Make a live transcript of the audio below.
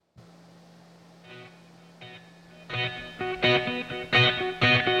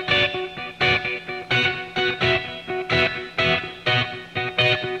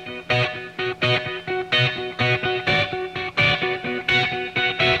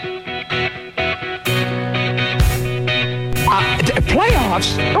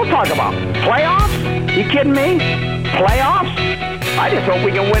Playoffs? Don't talk about playoffs. You kidding me? Playoffs? I just hope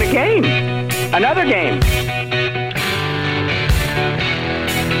we can win a game. Another game.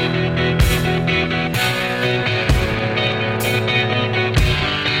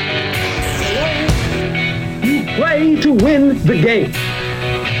 You play to win the game.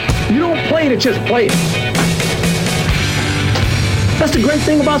 You don't play to just play it. That's the great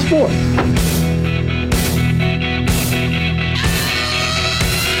thing about sports.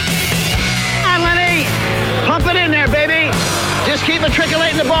 Pump it in there, baby. Just keep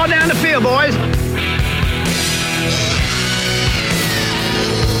matriculating the ball down the field, boys.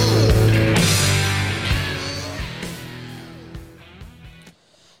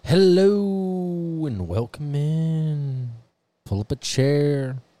 Hello and welcome in. Pull up a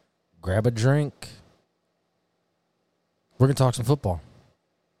chair, grab a drink. We're going to talk some football.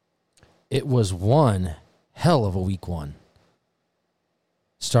 It was one hell of a week one.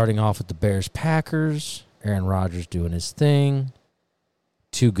 Starting off with the Bears-Packers. Aaron Rodgers doing his thing.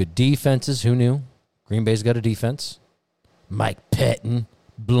 Two good defenses. Who knew? Green Bay's got a defense. Mike Pettin,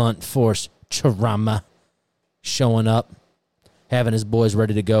 blunt force Chirama, showing up, having his boys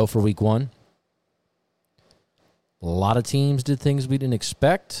ready to go for week one. A lot of teams did things we didn't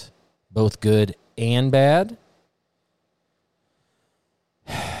expect, both good and bad.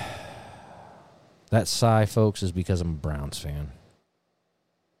 That sigh, folks, is because I'm a Browns fan.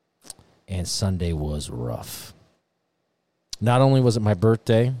 And Sunday was rough. Not only was it my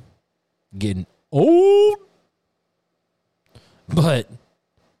birthday, getting old, but,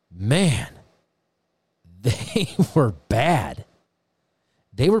 man, they were bad.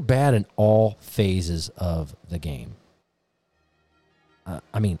 They were bad in all phases of the game.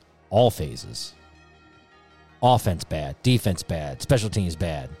 All phases. Offense bad, defense bad, special teams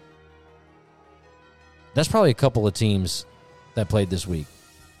bad. That's probably a couple of teams that played this week.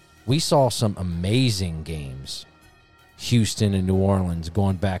 We saw some amazing games. Houston and New Orleans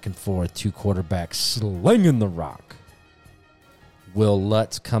going back and forth. Two quarterbacks slinging the rock. Will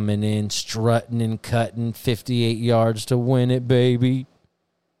Lutz coming in, strutting and cutting 58 yards to win it, baby.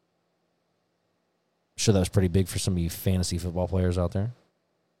 I'm sure that was pretty big for some of you fantasy football players out there.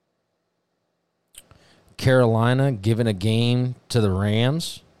 Carolina giving a game to the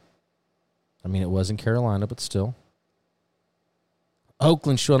Rams. It was in Carolina, but still.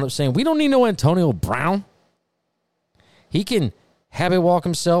 Oakland showing up saying, we don't need no Antonio Brown. He can happy walk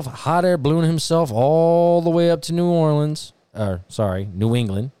himself, hot air balloon himself all the way up to New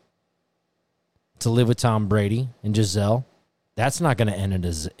England to live with Tom Brady and Giselle. That's not going to end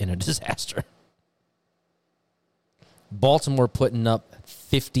in a disaster. Baltimore putting up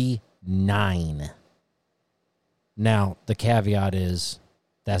 59. Now, the caveat is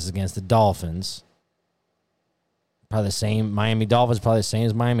that's against the Dolphins. Probably the same. Miami Dolphins probably the same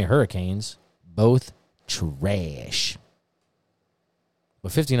as Miami Hurricanes. Both trash.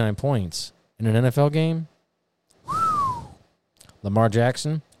 But 59 points in an NFL game. Lamar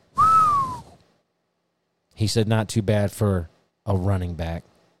Jackson. He said not too bad for a running back.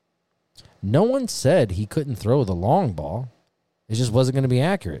 No one said he couldn't throw the long ball. It just wasn't going to be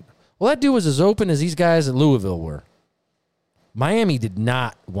accurate. Well, that dude was as open as these guys at Louisville were. Miami did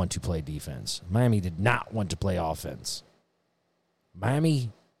not want to play defense. Miami did not want to play offense.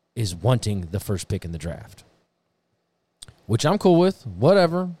 Miami is wanting the first pick in the draft, which I'm cool with.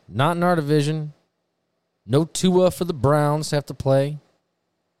 Whatever. Not in our division. No Tua for the Browns have to play.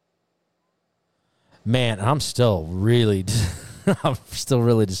 Man, I'm still really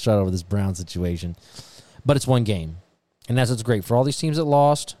distraught over this Brown situation. But it's one game. And that's what's great. For all these teams that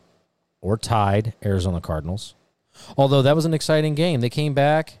lost or tied, Arizona Cardinals. Although that was an exciting game. They came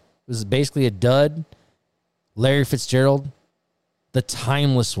back. It was basically a dud. Larry Fitzgerald, the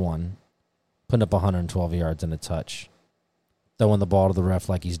timeless one, putting up 112 yards and a touch. Throwing the ball to the ref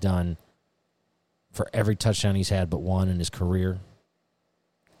like he's done for every touchdown he's had but one in his career.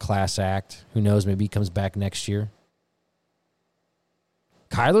 Class act. Who knows? Maybe he comes back next year.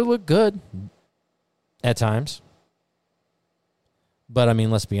 Kyler looked good at times. But,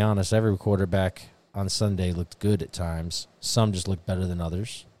 let's be honest. Every quarterback on Sunday looked good at times. Some just looked better than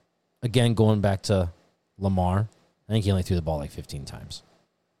others. Again, going back to Lamar, I think he only threw the ball like 15 times.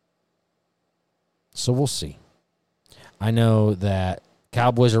 So we'll see. I know that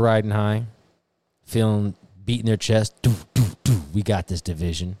Cowboys are riding high, beating their chest. We got this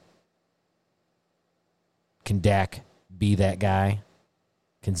division. Can Dak be that guy?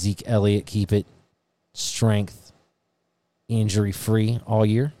 Can Zeke Elliott keep it strength, injury-free all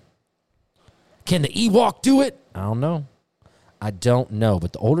year? Can the Ewok do it? I don't know.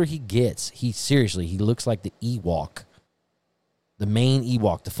 But the older he gets, he looks like the Ewok. The main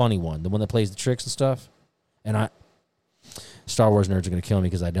Ewok, the funny one, the one that plays the tricks and stuff. And Star Wars nerds are going to kill me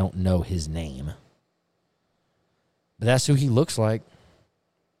because I don't know his name. But that's who he looks like.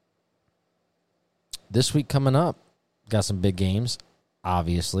 This week coming up, got some big games.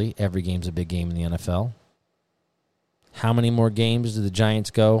 Obviously, every game's a big game in the NFL. How many more games do the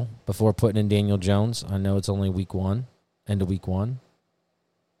Giants go before putting in Daniel Jones? I know it's only week 1, end of week 1.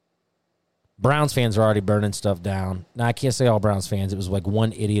 Browns fans are already burning stuff down. Now, I can't say all Browns fans. It was like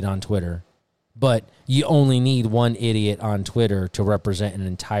one idiot on Twitter. But you only need one idiot on Twitter to represent an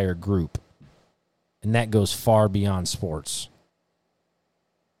entire group. And that goes far beyond sports.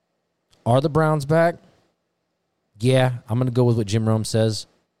 Are the Browns back? Yeah, I'm going to go with what Jim Rome says.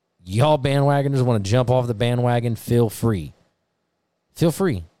 Y'all bandwagoners want to jump off the bandwagon, feel free. Feel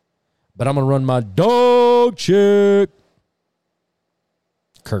free. But I'm going to run my dog check.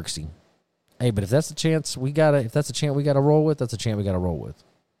 Kirksey. Hey, but if that's the chance we got to roll with, that's a chance we got to roll with.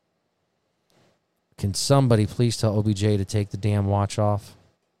 Can somebody please tell OBJ to take the damn watch off?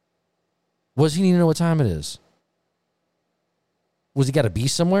 Does he need to know what time it is? Was he got to be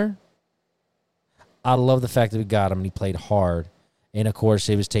somewhere? I love the fact that we got him and he played hard. And, of course,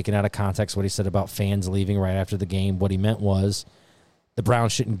 it was taken out of context what he said about fans leaving right after the game. What he meant was the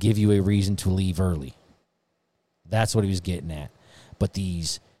Browns shouldn't give you a reason to leave early. That's what he was getting at. But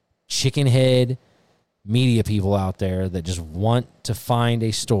these chicken head media people out there that just want to find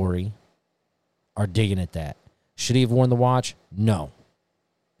a story are digging at that. Should he have worn the watch? No.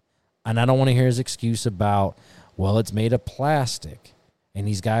 And I don't want to hear his excuse about, well, it's made of plastic and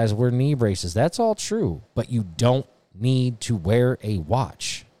these guys wear knee braces. That's all true, but you don't need to wear a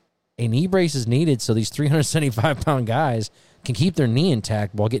watch. A knee brace is needed so these 375-pound guys can keep their knee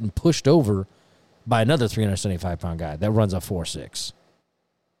intact while getting pushed over by another 375-pound guy that runs a 4.6.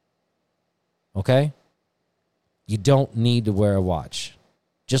 Okay? You don't need to wear a watch.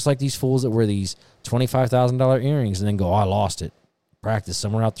 Just like these fools that wear these $25,000 earrings and then go, oh, I lost it. Practice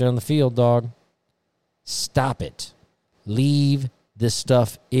somewhere out there on the field, dog. Stop it. Leave this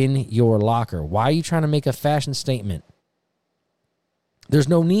stuff in your locker. Why are you trying to make a fashion statement? There's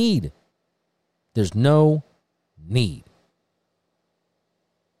no need. There's no need.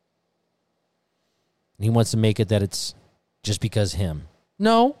 And he wants to make it that it's just because him.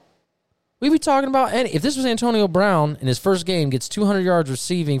 No. We'd be talking about if this was Antonio Brown in his first game gets 200 yards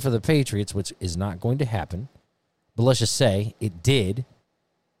receiving for the Patriots, which is not going to happen, but let's just say it did.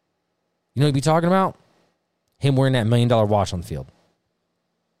 You know what we'd be talking about? Him wearing that $1 million watch on the field.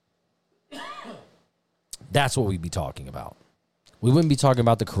 That's what we'd be talking about. We wouldn't be talking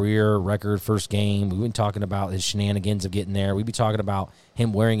about the career record first game. We wouldn't be talking about his shenanigans of getting there. We'd be talking about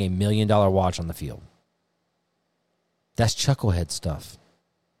him wearing a $1 million watch on the field. That's chucklehead stuff.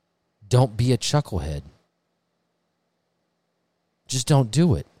 Don't be a chucklehead. Just don't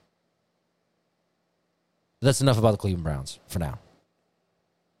do it. But that's enough about the Cleveland Browns for now.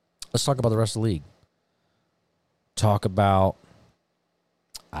 Let's talk about the rest of the league. Talk about,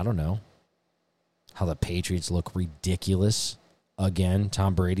 I don't know, how the Patriots look ridiculous again.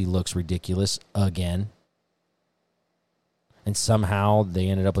 Tom Brady looks ridiculous again. And somehow they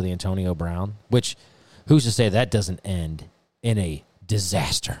ended up with Antonio Brown, which, who's to say that doesn't end in a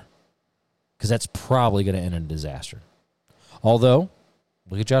disaster? Because that's probably going to end in a disaster. Although,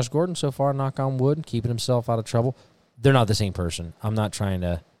 look at Josh Gordon so far, knock on wood, keeping himself out of trouble. They're not the same person. I'm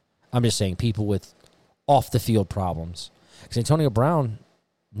just saying people with off-the-field problems. Because Antonio Brown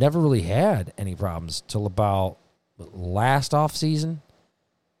never really had any problems till about last offseason.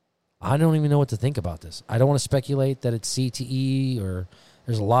 I don't even know what to think about this. I don't want to speculate that it's CTE or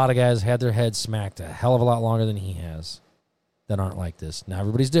there's a lot of guys had their heads smacked a hell of a lot longer than he has that aren't like this. Now,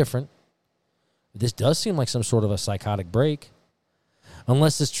 everybody's different. This does seem like some sort of a psychotic break.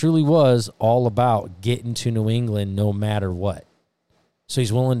 Unless this truly was all about getting to New England no matter what. So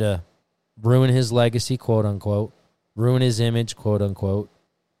he's willing to ruin his legacy, quote unquote, ruin his image, quote unquote.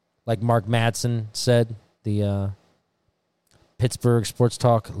 Like Mark Madsen said, the Pittsburgh Sports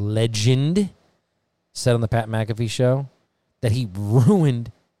Talk legend said on the Pat McAfee show, that he ruined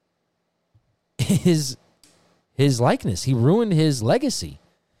his likeness. He ruined his legacy.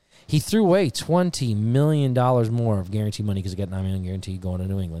 He threw away $20 million more of guaranteed money because he got $9 million guaranteed going to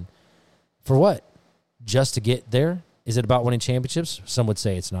New England. For what? Just to get there? Is it about winning championships? Some would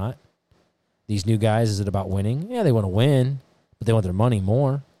say it's not. These new guys, is it about winning? Yeah, they want to win, but they want their money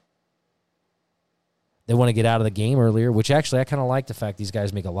more. They want to get out of the game earlier, which actually I kind of like the fact these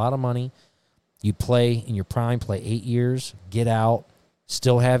guys make a lot of money. You play in your prime, play 8 years, get out,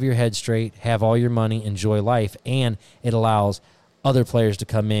 still have your head straight, have all your money, enjoy life, and it allows other players to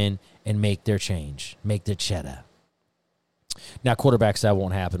come in and make their change, make their cheddar. Now, quarterbacks that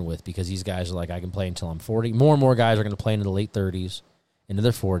won't happen with because these guys are like, I can play until I'm 40. More and more guys are going to play into the late 30s, into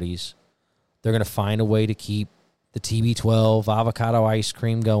their 40s. They're going to find a way to keep the TB12 avocado ice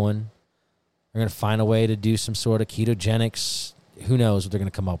cream going. They're going to find a way to do some sort of ketogenics. Who knows what they're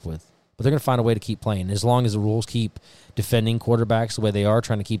going to come up with. But they're going to find a way to keep playing. As long as the rules keep defending quarterbacks the way they are,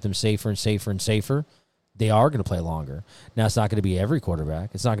 trying to keep them safer and safer and safer, they are going to play longer. Now, it's not going to be every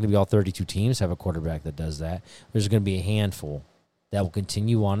quarterback. It's not going to be all 32 teams have a quarterback that does that. There's going to be a handful that will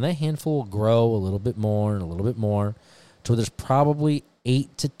continue on. And that handful will grow a little bit more and a little bit more until there's probably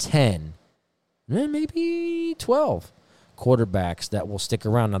 8 to 10, maybe 12 quarterbacks that will stick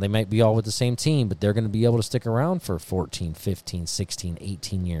around. Now, they might be all with the same team, but they're going to be able to stick around for 14, 15, 16,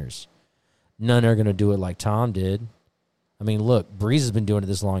 18 years. None are going to do it like Tom did. I mean, look, Breeze has been doing it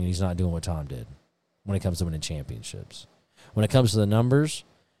this long, and he's not doing what Tom did when it comes to winning championships. When it comes to the numbers,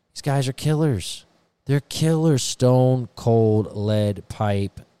 these guys are killers. They're killers, stone cold lead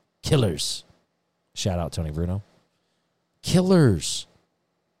pipe killers. Shout out Tony Bruno. Killers.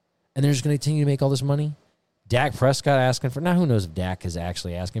 And they're just going to continue to make all this money. Dak Prescott asking for, now who knows if Dak is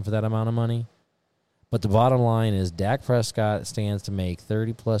actually asking for that amount of money. But the bottom line is Dak Prescott stands to make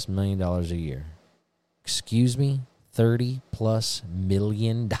 $30+ million a year. Excuse me? $30+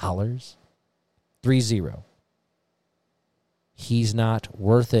 million? 3-0. He's not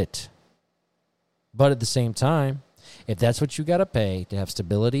worth it. But at the same time, if that's what you got to pay to have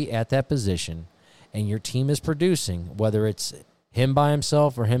stability at that position and your team is producing, whether it's him by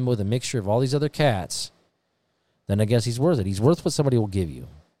himself or him with a mixture of all these other cats, then I guess he's worth it. He's worth what somebody will give you.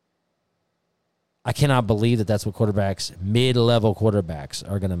 I cannot believe that that's what quarterbacks, mid-level quarterbacks,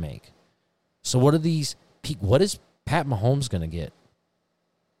 are going to make. So what is Pat Mahomes going to get?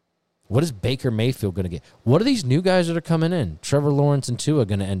 What is Baker Mayfield going to get? What are these new guys that are coming in, Trevor Lawrence and Tua,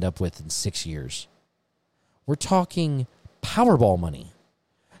 going to end up with in 6 years? We're talking Powerball money.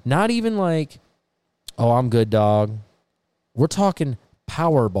 Not even like, oh, I'm good, dog. We're talking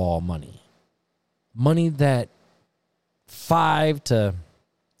Powerball money. Money that 5 to, I don't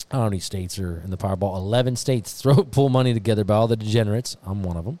know how many states are in the Powerball, 11 states pull money together by all the degenerates. I'm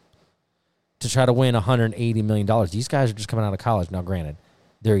one of them. To try to win $180 million. These guys are just coming out of college. Now, granted,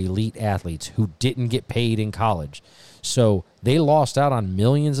 they're elite athletes who didn't get paid in college. So they lost out on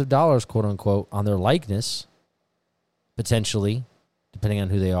millions of dollars, quote unquote, on their likeness, potentially, depending on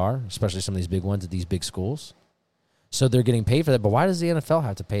who they are, especially some of these big ones at these big schools. So they're getting paid for that. But why does the NFL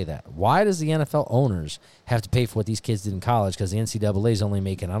have to pay that? Why does the NFL owners have to pay for what these kids did in college? Because the NCAA is only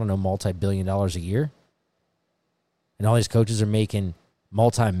making, I don't know, multi-billion dollars a year. And all these coaches are making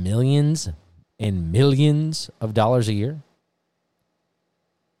multi-millions and millions of dollars a year.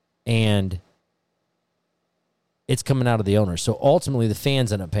 And it's coming out of the owners. So ultimately, the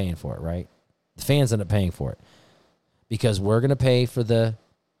fans end up paying for it, right? The fans end up paying for it. Because we're going to pay for the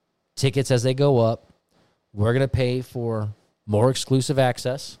tickets as they go up. We're going to pay for more exclusive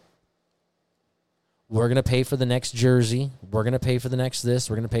access. We're going to pay for the next jersey. We're going to pay for the next this.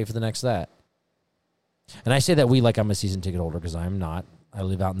 We're going to pay for the next that. And I say that we like I'm a season ticket holder because I'm not. I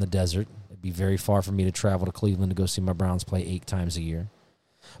live out in the desert. It'd be very far for me to travel to Cleveland to go see my Browns play 8 times a year.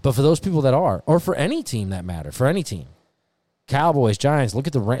 But for those people that are, or for any team that matter, for any team, Cowboys, Giants, look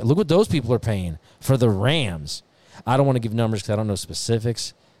what those people are paying for the Rams. I don't want to give numbers because I don't know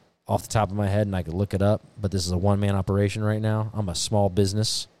specifics off the top of my head, and I could look it up. But this is a one-man operation right now. I'm a small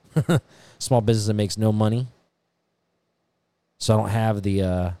business, small business that makes no money. So I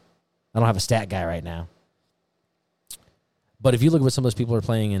don't have a stat guy right now. But if you look at what some of those people are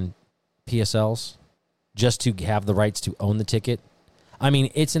playing in PSLs, just to have the rights to own the ticket, I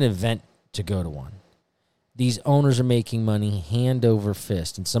mean, it's an event to go to one. These owners are making money hand over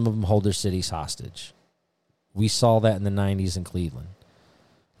fist, and some of them hold their cities hostage. We saw that in the 90s in Cleveland.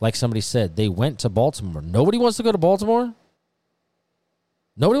 Like somebody said, they went to Baltimore. Nobody wants to go to Baltimore?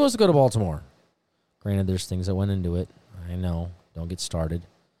 Nobody wants to go to Baltimore. Granted, there's things that went into it. I know. Don't get started.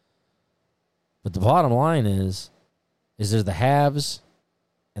 But the bottom line is there's the haves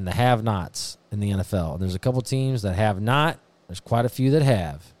and the have-nots in the NFL. And there's a couple teams that have not. There's quite a few that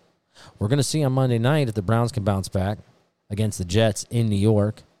have. We're going to see on Monday night if the Browns can bounce back against the Jets in New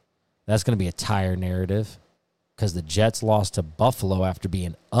York. That's going to be a tire narrative because the Jets lost to Buffalo after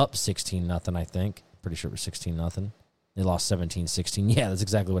being up 16-0, I think. Pretty sure it was 16-0. They lost 17-16. Yeah, that's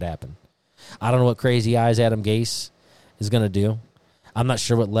exactly what happened. I don't know what crazy eyes Adam Gase is going to do. I'm not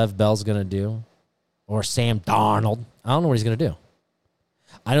sure what Lev Bell's going to do or Sam Darnold. I don't know what he's going to do.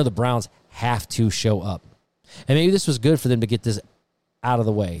 I know the Browns have to show up. And maybe this was good for them to get this out of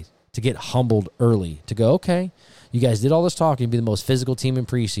the way, to get humbled early, to go, okay, you guys did all this talking, be the most physical team in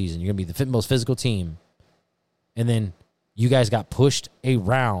preseason. You're going to be the most physical team. And then You guys got pushed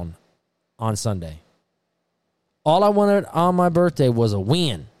around on Sunday. All I wanted on my birthday was a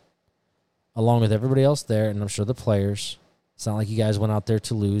win, along with everybody else there, and I'm sure the players. It's not like you guys went out there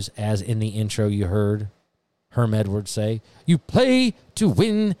to lose, as in the intro you heard Herm Edwards say, "You play to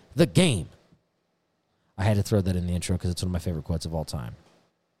win the game." I had to throw that in the intro because it's one of my favorite quotes of all time.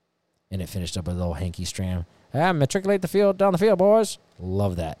 And it finished up with a little Hanky Stram. Matriculate the field, down the field, boys.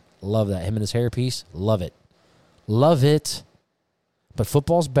 Love that. Love that. Him and his hairpiece. Love it. Love it. But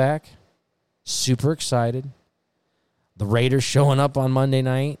football's back. Super excited. The Raiders showing up on Monday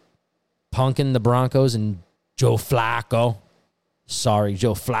night, punking the Broncos and Joe Flacco. Sorry,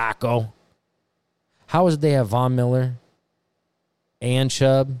 Joe Flacco. How is it they have Von Miller and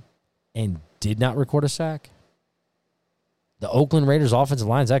Chubb and did not record a sack? The Oakland Raiders offensive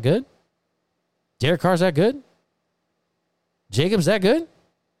line is that good? Derek Carr's that good? Jacobs that good?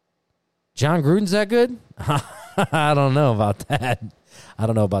 John Gruden's that good? I don't know about that. I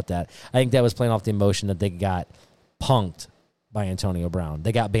think that was playing off the emotion that they got punked by Antonio Brown.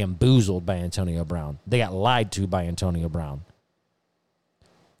 They got bamboozled by Antonio Brown. They got lied to by Antonio Brown.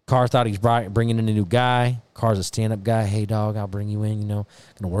 Carr thought he's bringing in a new guy. Carr's a stand-up guy. Hey, dog, I'll bring you in, going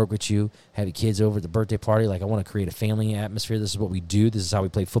to work with you, have your kids over at the birthday party. Like, I want to create a family atmosphere. This is what we do. This is how we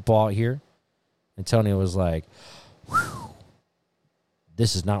play football out here. Antonio was like,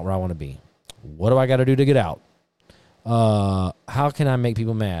 this is not where I want to be. What do I got to do to get out? How can I make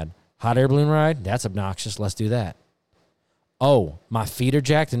people mad? Hot air balloon ride? That's obnoxious. Let's do that. Oh, my feet are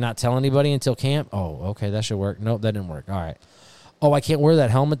jacked and not tell anybody until camp? Oh, okay, that should work. Nope, that didn't work. All right. Oh, I can't wear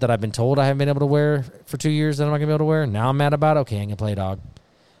that helmet that I've been told I haven't been able to wear for 2 years that I'm not going to be able to wear. Now I'm mad about it. Okay, I ain't going to play, dog.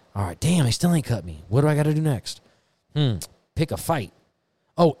 All right, damn, they still ain't cut me. What do I got to do next? Pick a fight.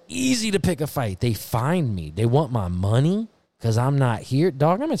 Oh, easy to pick a fight. They find me. They want my money because I'm not here.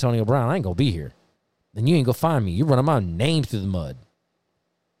 Dog, I'm Antonio Brown. I ain't going to be here. Then you ain't going to find me. You're running my name through the mud.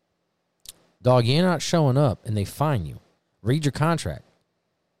 Dog, you're not showing up and they fine you. Read your contract.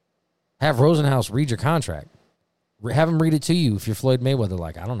 Have Rosenhaus read your contract. Have him read it to you if you're Floyd Mayweather.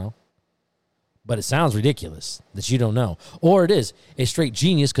 Like, I don't know. But it sounds ridiculous that you don't know. Or it is. It's straight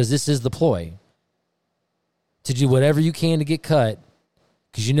genius because this is the ploy. To do whatever you can to get cut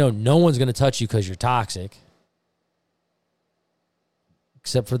because you know no one's going to touch you because you're toxic.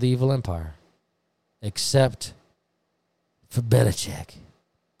 Except for the evil empire. Except for Belichick.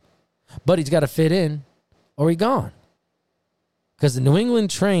 But he's got to fit in or he's gone. Because the New England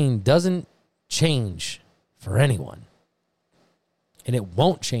train doesn't change for anyone. And it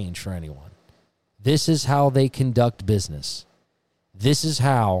won't change for anyone. This is how they conduct business. This is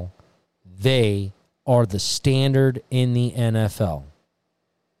how they are the standard in the NFL.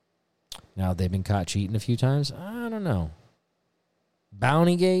 Now, they've been caught cheating a few times. I don't know.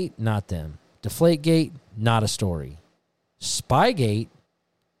 Bountygate, not them. Deflategate, not a story. Spygate,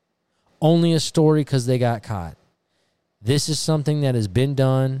 only a story because they got caught. This is something that has been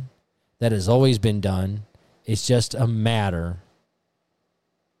done, that has always been done. It's just a matter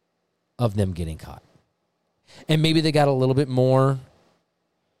of them getting caught. And maybe they got a little bit more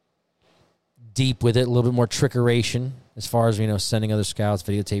deep with it, a little bit more trickeration as far as, sending other scouts,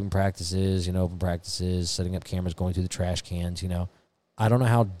 videotaping practices, open practices, setting up cameras, going through the trash cans, I don't know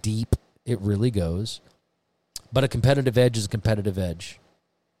how deep it really goes, but a competitive edge is a competitive edge.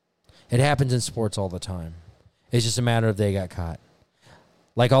 It happens in sports all the time. It's just a matter of they got caught.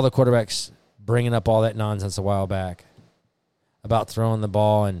 Like all the quarterbacks bringing up all that nonsense a while back about throwing the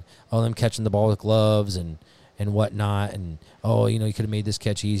ball and, them catching the ball with gloves and whatnot. And, you could have made this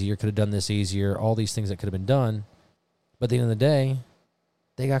catch easier, could have done this easier, all these things that could have been done. But at the end of the day,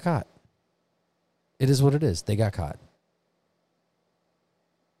 they got caught. It is what it is. They got caught.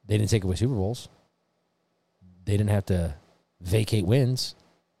 They didn't take away Super Bowls. They didn't have to vacate wins.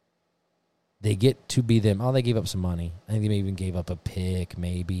 They get to be them. Oh, they gave up some money. I think they maybe even gave up a pick,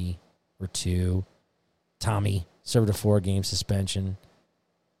 maybe, or two. Tommy served a 4-game suspension.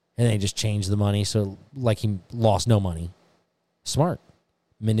 And they just changed the money, so like he lost no money. Smart.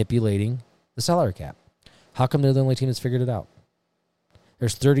 Manipulating the salary cap. How come they're the only team that's figured it out?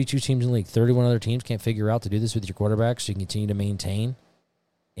 There's 32 teams in the league. 31 other teams can't figure out to do this with your quarterback so you can continue to maintain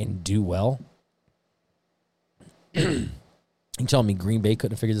and do well. You tell me Green Bay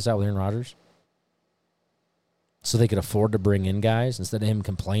couldn't have figured this out with Aaron Rodgers? So they could afford to bring in guys instead of him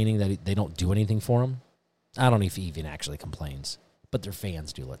complaining that they don't do anything for him? I don't know if he even actually complains, but their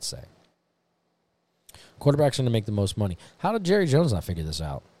fans do, let's say. Quarterbacks are going to make the most money. How did Jerry Jones not figure this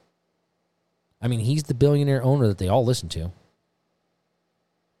out? I mean, he's the billionaire owner that they all listen to.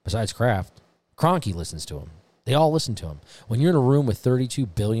 Besides Kraft. Kroenke listens to him. They all listen to him. When you're in a room with 32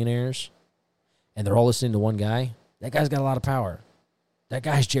 billionaires and they're all listening to one guy, That guy's got a lot of power. That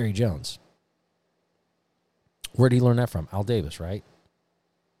guy's Jerry Jones. Where did he learn that from? Al Davis, right?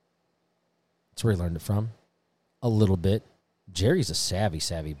 That's where he learned it from. A little bit. Jerry's a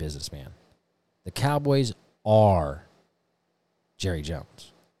savvy businessman. The Cowboys are Jerry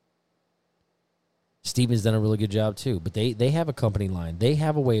Jones. Steven's done a really good job too, but they have a company line. They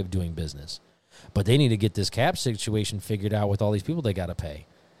have a way of doing business. But they need to get this cap situation figured out with all these people they got to pay.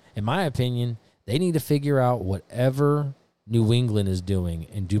 In my opinion, they need to figure out whatever New England is doing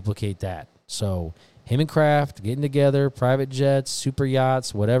and duplicate that. So him and Kraft getting together, private jets, super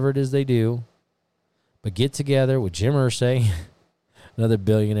yachts, whatever it is they do, but get together with Jim Irsay, another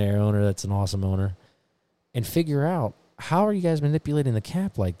billionaire owner that's an awesome owner, and figure out how are you guys manipulating the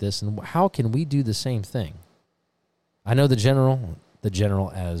cap like this, and how can we do the same thing? I know the general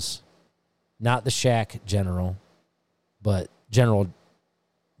as not the Shaq general, but general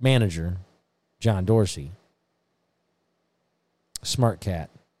manager, John Dorsey. Smart cat.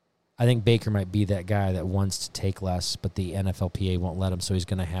 I think Baker might be that guy that wants to take less, but the NFLPA won't let him, so he's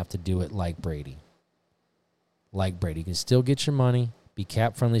going to have to do it like Brady. Like Brady. You can still get your money, be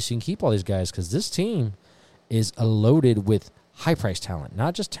cap friendly, so you can keep all these guys, because this team is loaded with high-priced talent.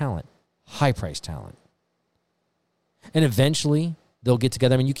 Not just talent, high-priced talent. And eventually, they'll get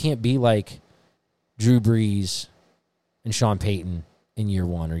together. I mean, you can't be like Drew Brees and Sean Payton in year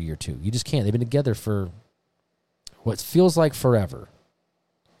one or year two. You just can't. They've been together for what feels like forever.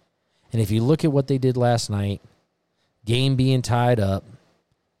 And if you look at what they did last night, game being tied up,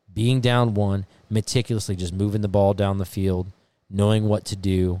 being down one, meticulously just moving the ball down the field, knowing what to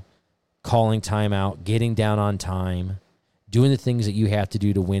do, calling timeout, getting down on time, doing the things that you have to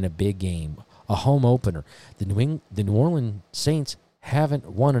do to win a big game, a home opener. The New Orleans Saints haven't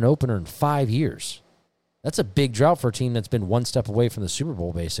won an opener in 5 years. That's a big drought for a team that's been one step away from the Super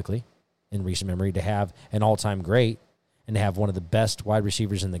Bowl, basically, in recent memory, to have an all-time great and to have one of the best wide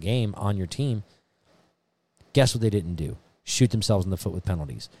receivers in the game on your team. Guess what they didn't do? Shoot themselves in the foot with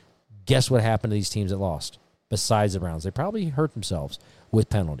penalties. Guess what happened to these teams that lost? Besides the Browns, they probably hurt themselves with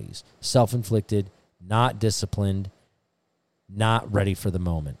penalties. Self-inflicted, not disciplined, not ready for the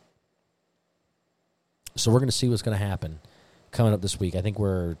moment. So we're going to see what's going to happen coming up this week. I think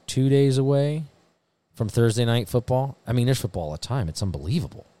we're 2 days away from Thursday night football. I mean, there's football all the time. It's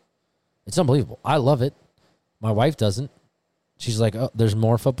unbelievable. It's unbelievable. I love it. My wife doesn't. She's like, oh, there's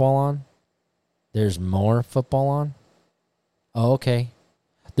more football on? There's more football on? Oh, okay.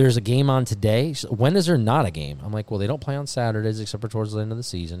 There's a game on today. When is there not a game? I'm like, well, they don't play on Saturdays except for towards the end of the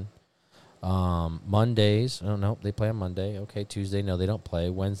season. Mondays, I don't know. They play on Monday. Okay, Tuesday, no, they don't play.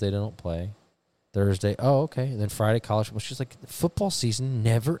 Wednesday, they don't play. Thursday, oh, okay. And then Friday, college football. She's like, the football season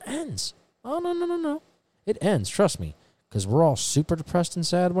never ends. Oh, no. It ends, trust me, because we're all super depressed and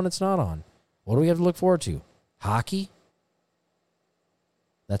sad when it's not on. What do we have to look forward to? Hockey?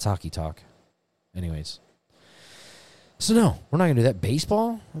 That's hockey talk. Anyways. So, no, we're not going to do that.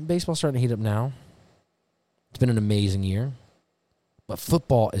 Baseball's starting to heat up now. It's been an amazing year. But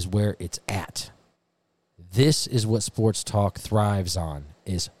football is where it's at. This is what sports talk thrives on,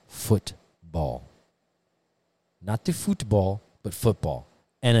 is football. Not the football, but football.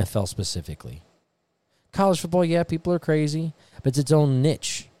 NFL specifically. College football, yeah, people are crazy, but it's its own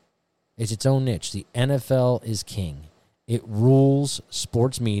niche. It's its own niche. The NFL is king. It rules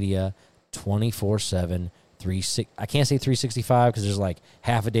sports media 24/7. I can't say 365 because there's like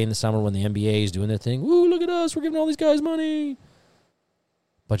half a day in the summer when the NBA is doing their thing. Woo, look at us. We're giving all these guys money.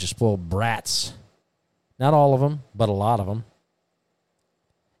 Bunch of spoiled brats. Not all of them, but a lot of them.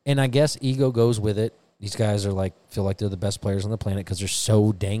 And I guess ego goes with it. These guys are like, feel like they're the best players on the planet because they're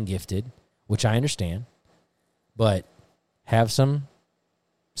so dang gifted, which I understand. But have some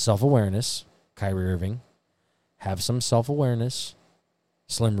self-awareness, Kyrie Irving. Have some self-awareness,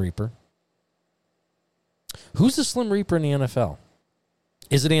 Slim Reaper. Who's the Slim Reaper in the NFL?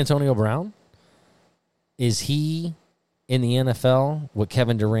 Is it Antonio Brown? Is he in the NFL what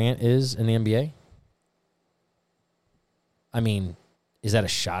Kevin Durant is in the NBA? I mean, is that a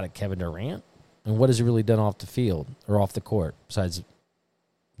shot at Kevin Durant? And what has he really done off the field or off the court besides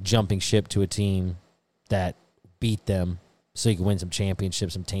jumping ship to a team that beat them so he can win some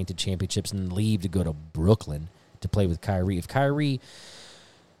championships, some tainted championships, and then leave to go to Brooklyn to play with Kyrie? If Kyrie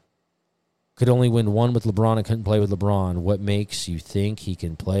could only win one with LeBron and couldn't play with LeBron, what makes you think he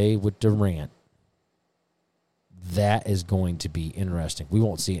can play with Durant? That is going to be interesting. We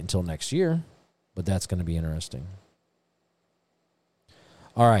won't see it until next year, but that's going to be interesting.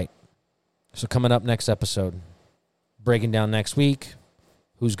 All right. So coming up next episode, breaking down next week,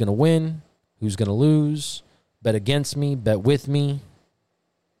 who's going to win, who's going to lose, bet against me, bet with me.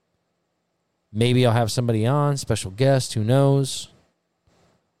 Maybe I'll have somebody on, special guest, who knows.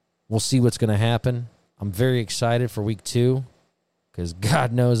 We'll see what's going to happen. I'm very excited for week 2 because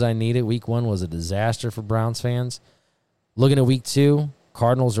God knows I need it. Week 1 was a disaster for Browns fans. Looking at week 2,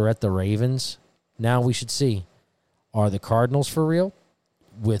 Cardinals are at the Ravens. Now we should see, are the Cardinals for real?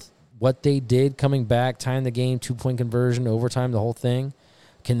 With what they did coming back, tying the game, 2-point conversion, overtime, the whole thing.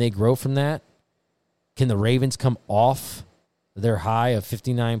 Can they grow from that? Can the Ravens come off their high of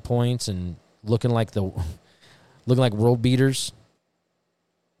 59 points and looking like world beaters?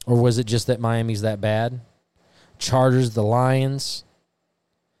 Or was it just that Miami's that bad? Chargers, the Lions,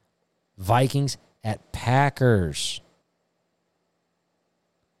 Vikings at Packers,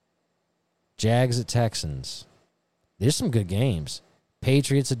 Jags at Texans. There's some good games.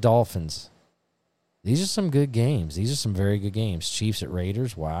 Patriots at Dolphins. These are some good games. These are some very good games. Chiefs at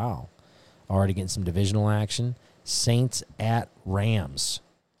Raiders. Wow. Already getting some divisional action. Saints at Rams.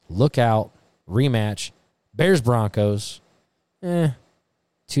 Look out. Rematch. Bears Broncos.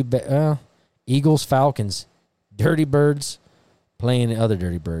 Eagles Falcons. Dirty Birds playing other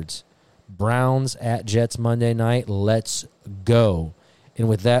Dirty Birds. Browns at Jets Monday night. Let's go. And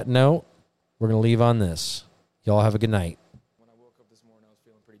with that note, we're going to leave on this. Y'all have a good night. When I woke up this morning, I was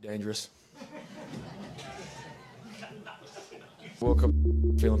feeling pretty dangerous. Woke up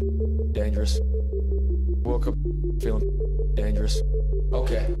feeling dangerous. Woke up feeling dangerous.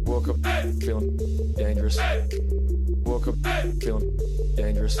 Okay. Woke up feeling dangerous. Woke up feeling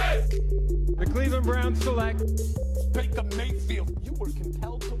dangerous. The Cleveland Browns select Baker Mayfield. You were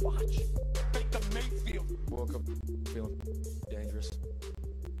compelled to watch Baker Mayfield. Woke up feeling dangerous.